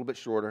 this is a little bit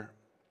shorter.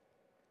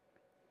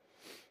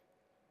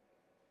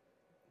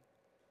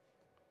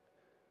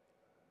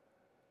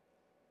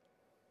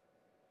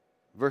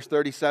 Verse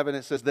 37,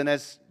 it says, then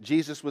as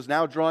Jesus was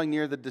now drawing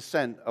near the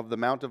descent of the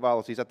Mount of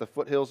Olives, he's at the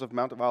foothills of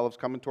Mount of Olives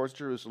coming towards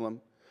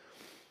Jerusalem,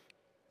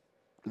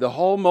 the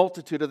whole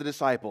multitude of the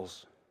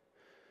disciples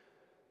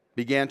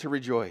began to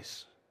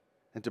rejoice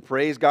and to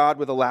praise God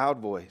with a loud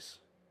voice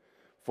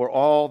for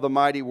all the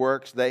mighty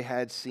works they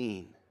had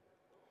seen,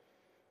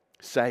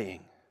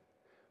 saying,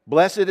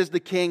 blessed is the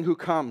King who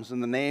comes in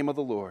the name of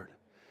the Lord,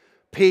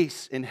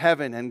 peace in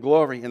heaven and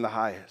glory in the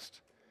highest.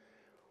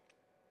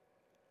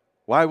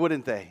 Why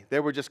wouldn't they? They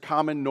were just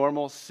common,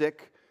 normal,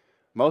 sick.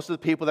 Most of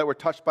the people that were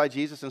touched by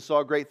Jesus and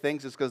saw great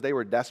things is because they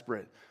were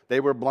desperate. They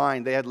were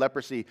blind. They had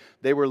leprosy.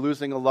 They were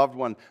losing a loved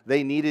one.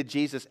 They needed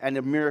Jesus, and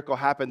a miracle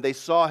happened. They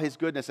saw his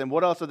goodness, and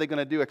what else are they going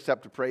to do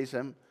except to praise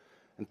him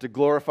and to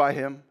glorify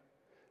him?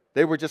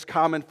 They were just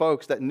common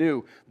folks that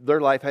knew their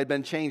life had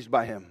been changed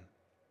by him.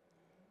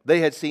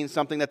 They had seen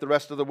something that the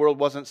rest of the world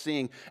wasn't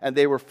seeing, and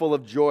they were full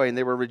of joy, and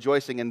they were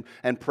rejoicing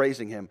and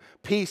praising him.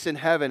 Peace in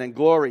heaven and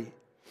glory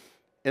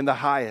in the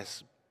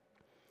highest.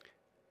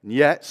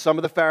 Yet some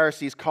of the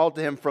Pharisees called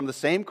to him from the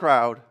same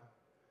crowd.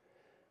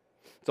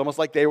 It's almost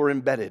like they were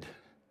embedded.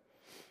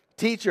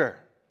 Teacher,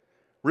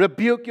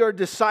 rebuke your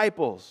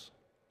disciples.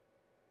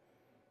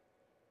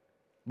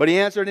 But he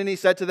answered and he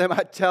said to them,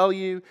 I tell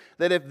you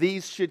that if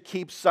these should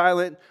keep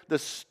silent, the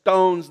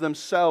stones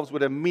themselves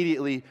would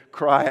immediately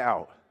cry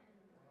out.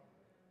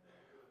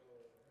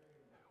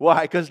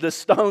 Why? Because the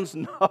stones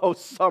know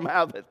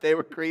somehow that they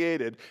were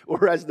created,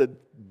 whereas the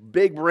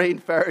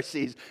big-brained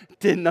Pharisees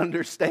didn't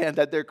understand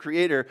that their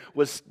Creator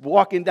was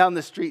walking down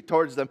the street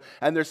towards them,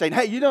 and they're saying,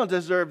 hey, you don't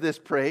deserve this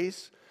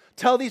praise.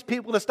 Tell these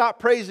people to stop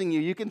praising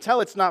you. You can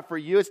tell it's not for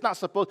you. It's not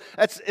supposed.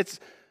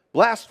 It's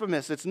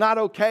blasphemous. It's not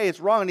okay.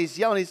 It's wrong. And he's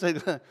yelling. He's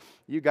like,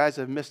 you guys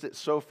have missed it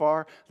so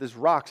far. These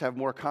rocks have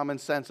more common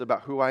sense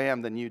about who I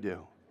am than you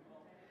do.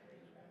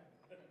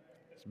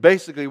 It's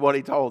basically what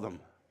he told them.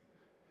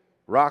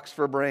 Rocks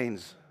for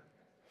brains.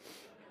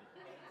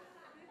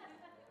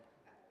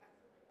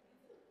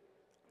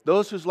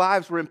 Those whose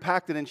lives were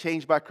impacted and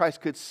changed by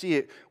Christ could see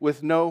it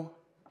with no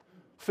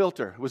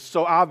filter. It was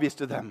so obvious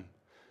to them.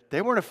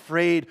 They weren't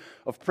afraid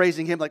of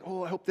praising him like,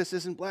 oh, I hope this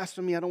isn't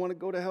blasphemy. I don't want to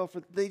go to hell.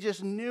 They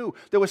just knew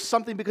there was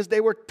something because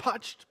they were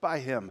touched by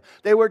him.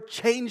 They were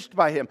changed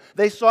by him.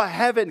 They saw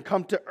heaven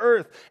come to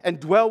earth and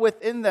dwell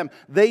within them.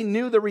 They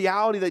knew the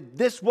reality that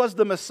this was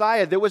the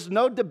Messiah. There was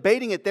no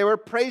debating it. They were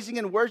praising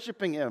and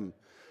worshiping him.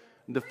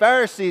 The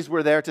Pharisees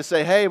were there to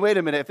say, hey, wait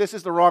a minute, if this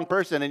is the wrong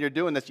person and you're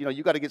doing this,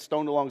 you got to get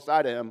stoned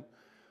alongside of him.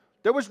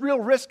 There was real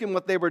risk in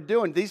what they were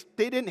doing. They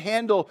didn't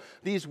handle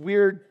these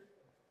weird...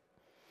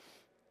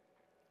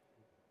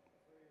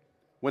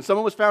 When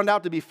someone was found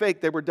out to be fake,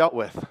 they were dealt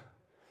with.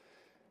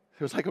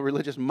 It was like a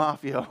religious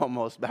mafia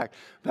almost back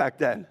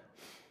then.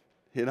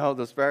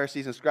 Those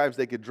Pharisees and scribes,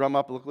 they could drum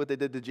up, look what they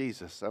did to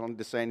Jesus. I don't need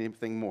to say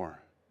anything more.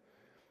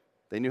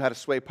 They knew how to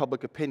sway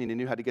public opinion. They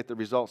knew how to get the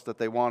results that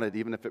they wanted,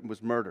 even if it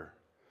was murder.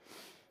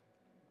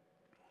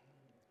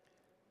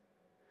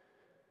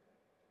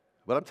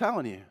 But I'm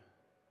telling you,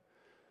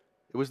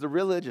 it was the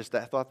religious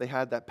that thought they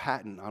had that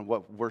patent on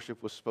what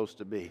worship was supposed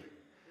to be.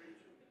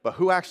 But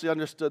who actually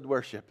understood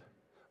worship?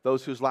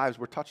 Those whose lives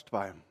were touched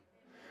by him.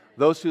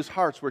 Those whose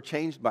hearts were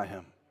changed by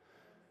him.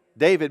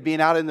 David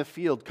being out in the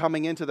field,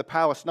 coming into the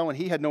palace, knowing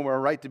he had no more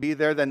right to be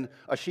there than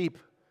a sheep.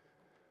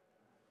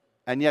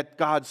 And yet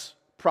God's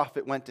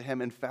prophet went to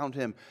him and found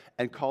him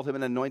and called him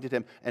and anointed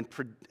him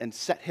and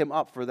set him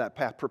up for that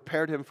path,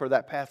 prepared him for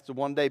that path to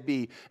one day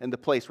be in the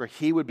place where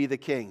he would be the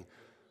king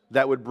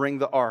that would bring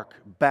the ark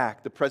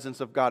back, the presence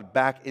of God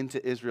back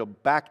into Israel,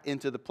 back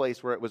into the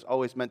place where it was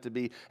always meant to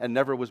be and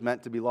never was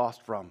meant to be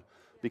lost from,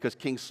 because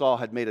King Saul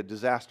had made a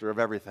disaster of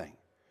everything.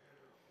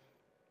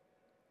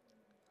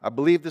 I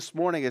believe this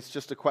morning it's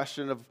just a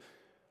question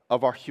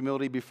of our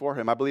humility before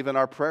Him. I believe in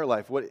our prayer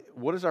life.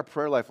 What is our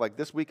prayer life like?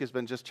 This week has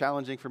been just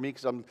challenging for me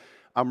because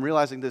I'm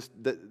realizing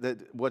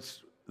that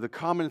what's the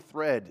common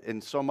thread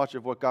in so much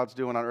of what God's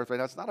doing on earth right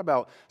now. It's not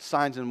about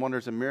signs and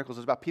wonders and miracles.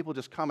 It's about people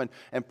just coming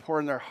and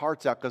pouring their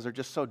hearts out because they're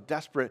just so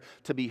desperate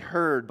to be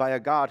heard by a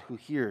God who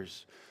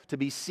hears, to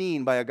be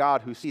seen by a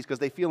God who sees, because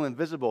they feel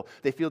invisible.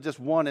 They feel just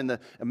one in the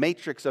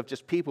matrix of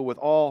just people with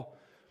all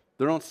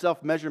their own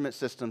self-measurement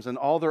systems and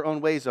all their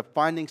own ways of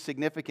finding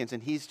significance.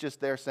 And He's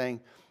just there saying,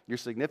 you're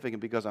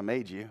significant because I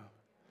made you.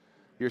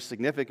 You're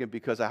significant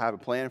because I have a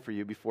plan for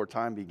you before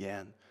time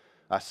began.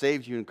 I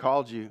saved you and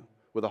called you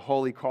with a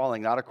holy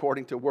calling, not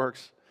according to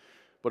works,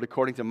 but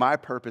according to my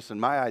purpose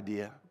and my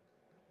idea.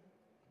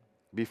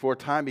 Before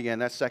time began,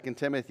 that's 2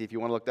 Timothy. If you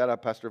want to look that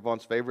up, Pastor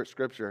Vaughn's favorite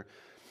scripture.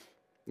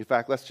 In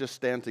fact, let's just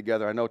stand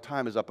together. I know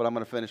time is up, but I'm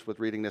going to finish with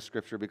reading this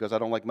scripture because I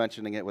don't like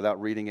mentioning it without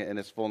reading it in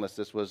its fullness.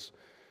 This was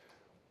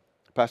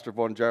Pastor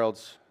Vaughn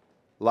Gerald's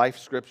life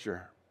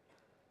scripture.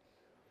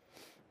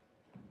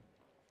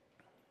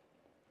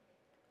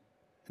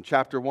 In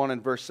chapter 1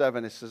 and verse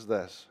 7, it says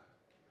this: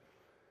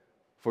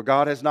 For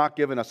God has not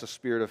given us a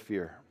spirit of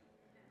fear,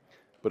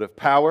 but of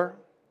power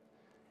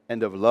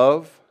and of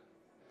love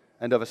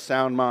and of a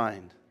sound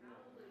mind.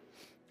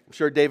 I'm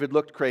sure David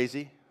looked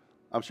crazy.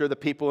 I'm sure the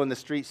people in the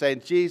street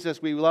saying,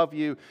 Jesus, we love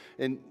you.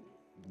 And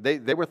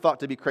they were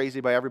thought to be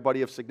crazy by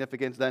everybody of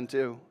significance then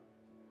too.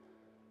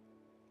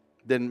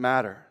 Didn't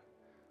matter.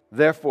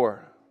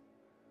 Therefore,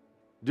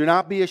 do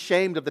not be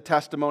ashamed of the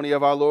testimony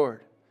of our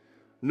Lord,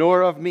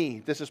 nor of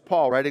me. This is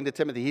Paul writing to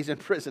Timothy. He's in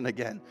prison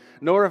again.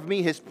 Nor of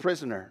me, his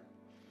prisoner,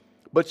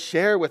 but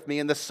share with me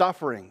in the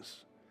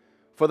sufferings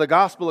for the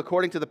gospel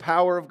according to the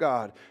power of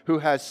God, who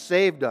has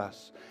saved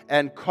us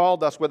and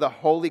called us with a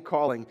holy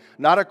calling,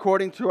 not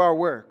according to our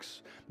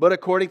works, but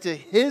according to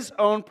His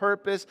own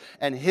purpose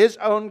and His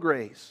own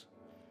grace,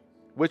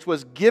 which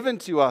was given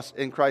to us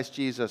in Christ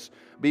Jesus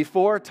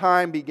before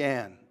time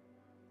began.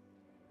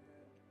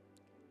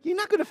 You're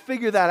not going to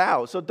figure that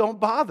out, so don't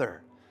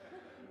bother.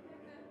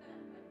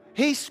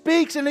 He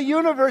speaks and the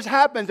universe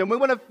happens, and we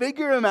want to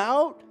figure Him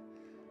out?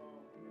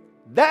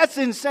 That's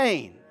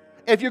insane.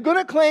 If you're going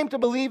to claim to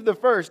believe the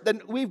first,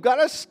 then we've got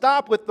to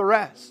stop with the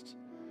rest.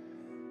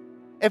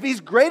 If He's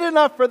great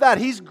enough for that,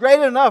 He's great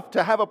enough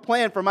to have a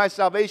plan for my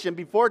salvation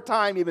before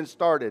time even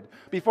started.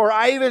 Before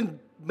I even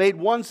made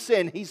one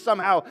sin, He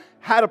somehow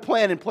had a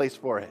plan in place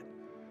for it.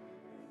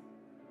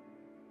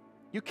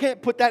 You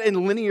can't put that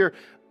in linear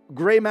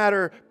gray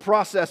matter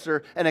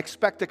processor and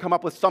expect to come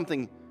up with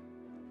something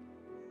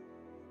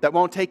that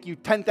won't take you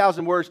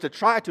 10,000 words to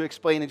try to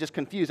explain and just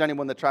confuse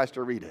anyone that tries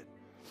to read it.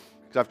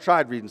 Because I've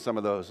tried reading some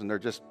of those and they're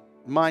just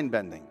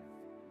mind-bending.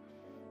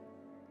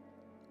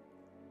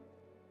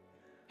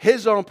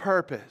 His own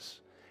purpose,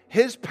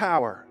 His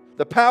power,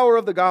 the power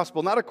of the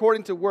gospel, not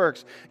according to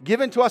works,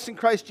 given to us in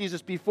Christ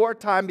Jesus before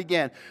time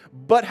began,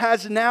 but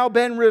has now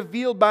been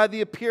revealed by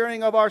the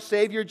appearing of our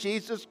Savior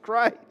Jesus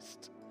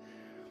Christ,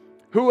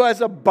 who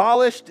has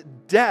abolished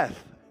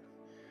death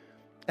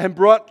and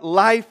brought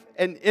life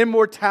and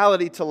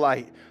immortality to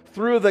light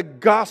through the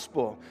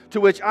gospel,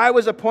 to which I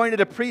was appointed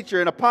a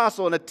preacher, an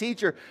apostle, and a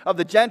teacher of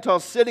the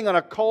Gentiles, sitting on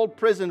a cold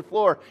prison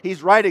floor.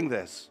 He's writing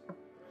this.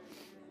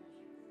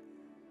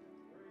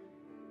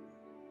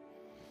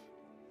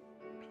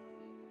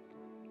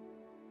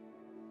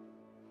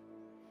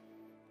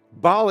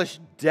 Abolish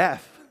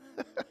death.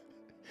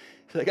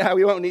 It's like,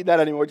 we won't need that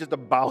anymore. Just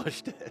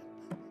abolished it.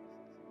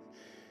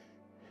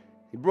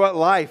 He brought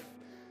life.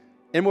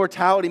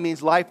 Immortality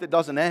means life that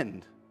doesn't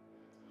end.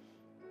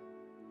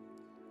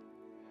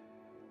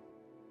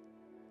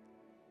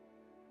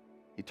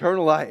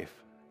 Eternal life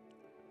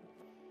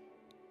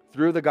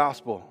through the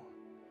gospel,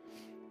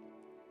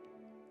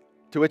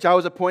 to which I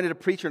was appointed a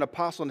preacher, an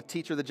apostle, and a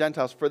teacher of the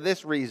Gentiles. For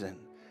this reason,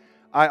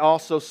 I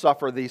also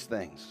suffer these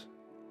things.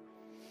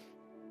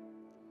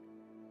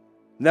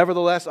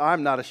 Nevertheless,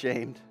 I'm not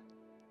ashamed,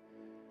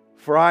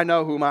 for I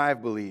know whom I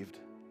have believed,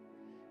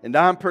 and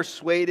I'm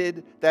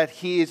persuaded that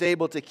He is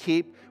able to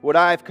keep what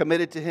I have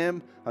committed to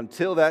Him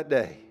until that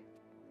day.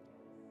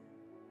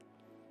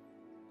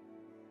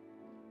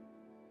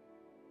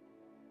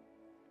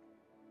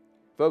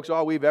 Folks,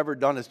 all we've ever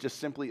done is just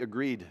simply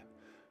agreed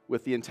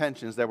with the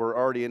intentions that were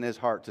already in His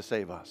heart to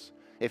save us.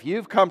 If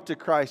you've come to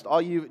Christ,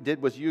 all you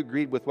did was you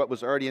agreed with what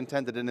was already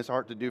intended in His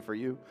heart to do for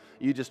you.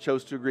 You just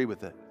chose to agree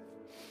with it.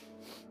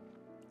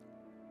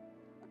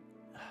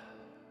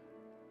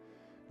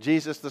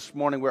 Jesus, this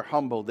morning we're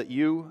humbled that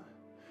You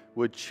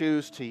would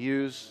choose to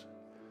use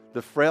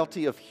the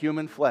frailty of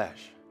human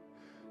flesh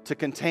to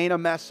contain a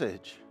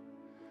message,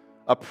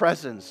 a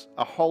presence,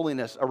 a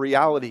holiness, a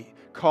reality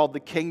called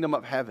the kingdom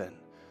of heaven.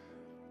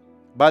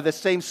 By the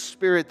same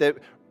Spirit that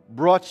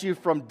brought you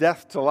from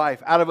death to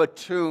life, out of a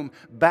tomb,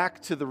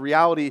 back to the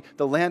reality,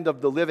 the land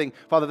of the living.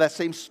 Father, that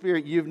same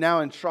Spirit you've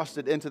now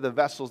entrusted into the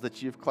vessels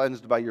that you've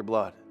cleansed by your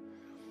blood.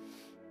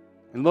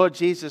 And Lord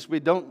Jesus, we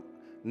don't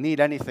need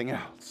anything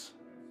else.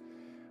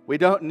 We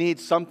don't need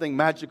something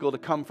magical to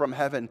come from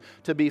heaven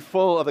to be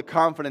full of the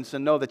confidence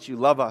and know that you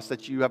love us,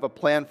 that you have a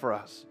plan for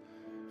us.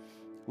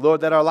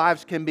 Lord, that our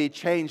lives can be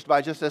changed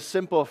by just a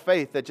simple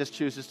faith that just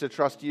chooses to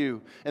trust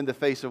you in the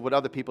face of what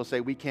other people say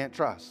we can't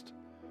trust.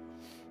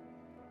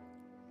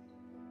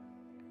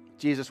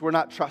 Jesus, we're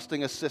not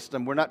trusting a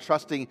system. We're not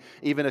trusting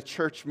even a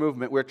church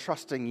movement. We're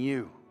trusting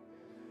you.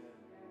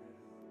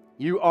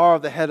 You are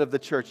the head of the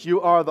church.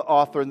 You are the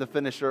author and the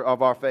finisher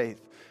of our faith.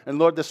 And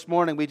Lord, this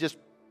morning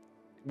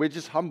we're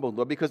just humbled,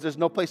 Lord, because there's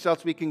no place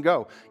else we can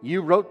go.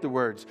 You wrote the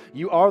words.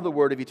 You are the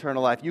word of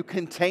eternal life. You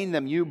contain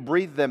them. You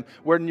breathe them.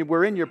 When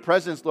we're in your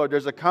presence, Lord,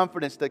 there's a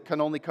confidence that can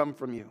only come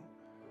from you.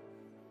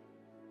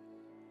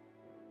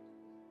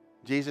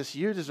 Jesus,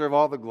 you deserve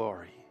all the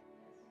glory.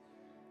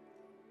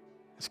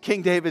 As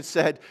King David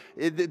said,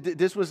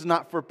 this was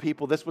not for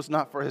people. This was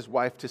not for his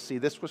wife to see.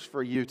 This was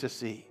for you to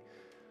see.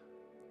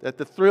 That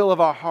the thrill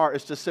of our heart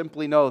is to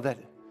simply know that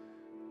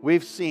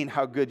we've seen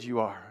how good you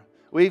are.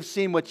 We've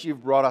seen what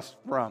you've brought us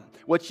from,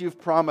 what you've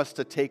promised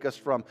to take us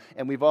from.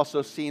 And we've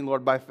also seen,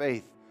 Lord, by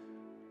faith,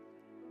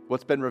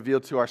 what's been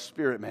revealed to our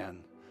spirit,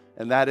 man.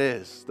 And that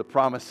is the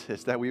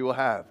promises that we will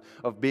have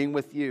of being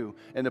with you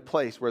in a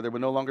place where there will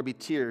no longer be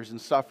tears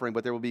and suffering,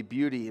 but there will be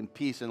beauty and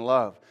peace and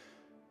love.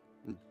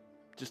 And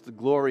just the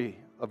glory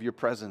of your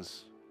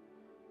presence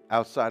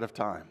outside of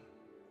time.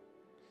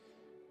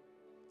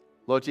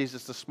 Lord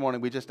Jesus, this morning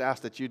we just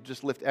ask that you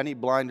just lift any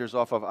blinders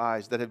off of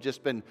eyes that have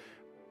just been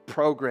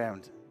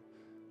programmed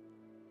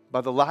by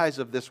the lies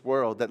of this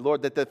world. That,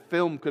 Lord, that the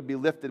film could be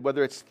lifted,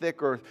 whether it's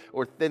thick or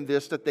thin,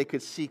 just that they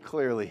could see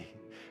clearly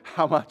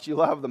how much you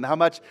love them, how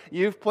much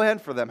you've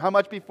planned for them, how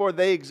much before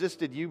they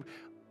existed you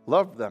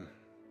loved them.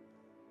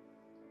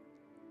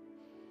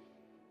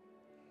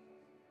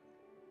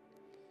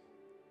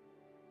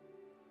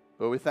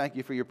 Lord, we thank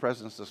you for your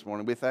presence this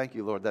morning. We thank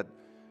you, Lord, that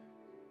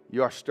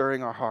you are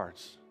stirring our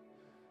hearts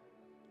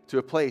to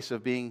a place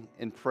of being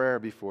in prayer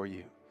before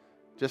you.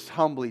 Just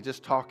humbly,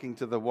 just talking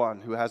to the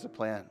one who has a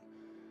plan.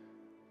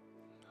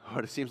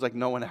 Lord, it seems like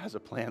no one has a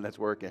plan that's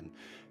working.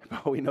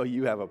 But we know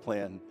you have a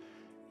plan.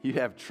 You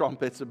have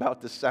trumpets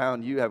about to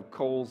sound. You have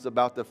coals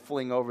about to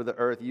fling over the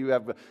earth.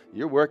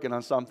 You're working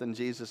on something,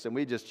 Jesus, and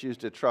we just choose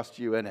to trust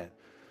you in it.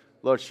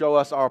 Lord, show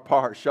us our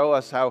part. Show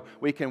us how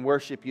we can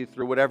worship you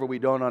through whatever we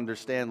don't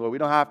understand, Lord. We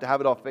don't have to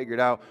have it all figured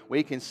out.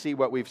 We can see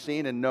what we've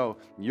seen and know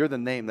you're the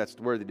name that's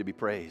worthy to be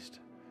praised.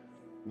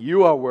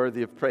 You are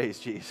worthy of praise,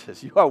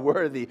 Jesus. You are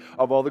worthy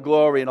of all the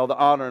glory and all the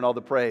honor and all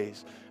the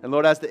praise. And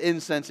Lord, as the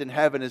incense in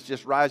heaven is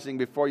just rising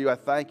before you, I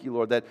thank you,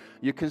 Lord, that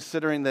you're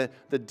considering the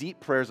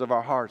deep prayers of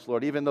our hearts,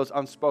 Lord, even those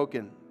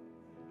unspoken,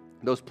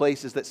 those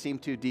places that seem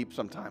too deep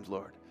sometimes,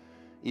 Lord.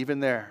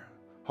 Even there,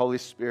 Holy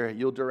Spirit,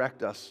 you'll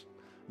direct us.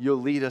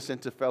 You'll lead us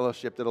into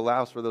fellowship that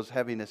allows for those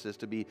heavinesses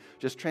to be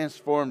just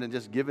transformed and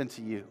just given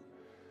to you.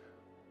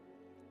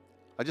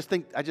 I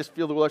just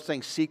feel the Lord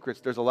saying secrets.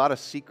 There's a lot of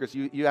secrets.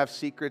 You have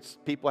secrets.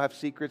 People have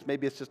secrets.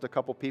 Maybe it's just a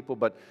couple people,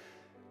 but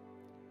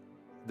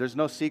there's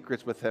no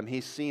secrets with him.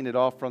 He's seen it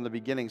all from the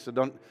beginning. So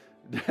don't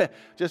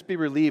just be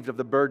relieved of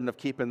the burden of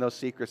keeping those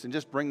secrets and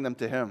just bring them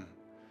to him.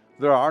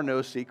 There are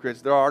no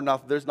secrets.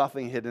 There's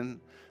nothing hidden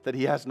that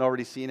he hasn't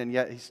already seen, and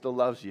yet he still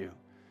loves you.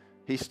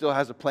 He still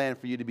has a plan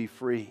for you to be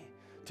free,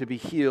 to be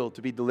healed,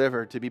 to be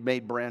delivered, to be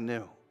made brand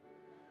new.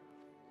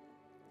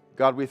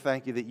 God, we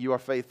thank you that you are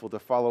faithful to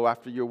follow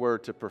after your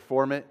word, to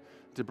perform it,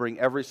 to bring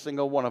every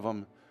single one of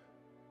them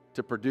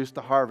to produce the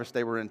harvest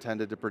they were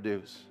intended to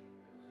produce.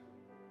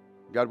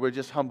 God, we're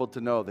just humbled to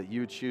know that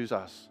you choose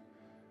us.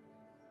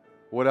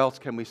 What else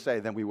can we say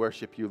than we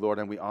worship you, Lord,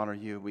 and we honor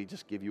you? We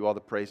just give you all the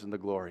praise and the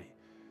glory.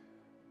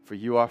 For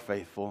you are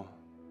faithful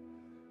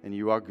and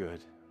you are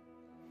good.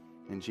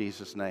 In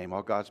Jesus' name,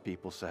 all God's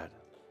people said,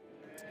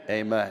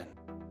 amen.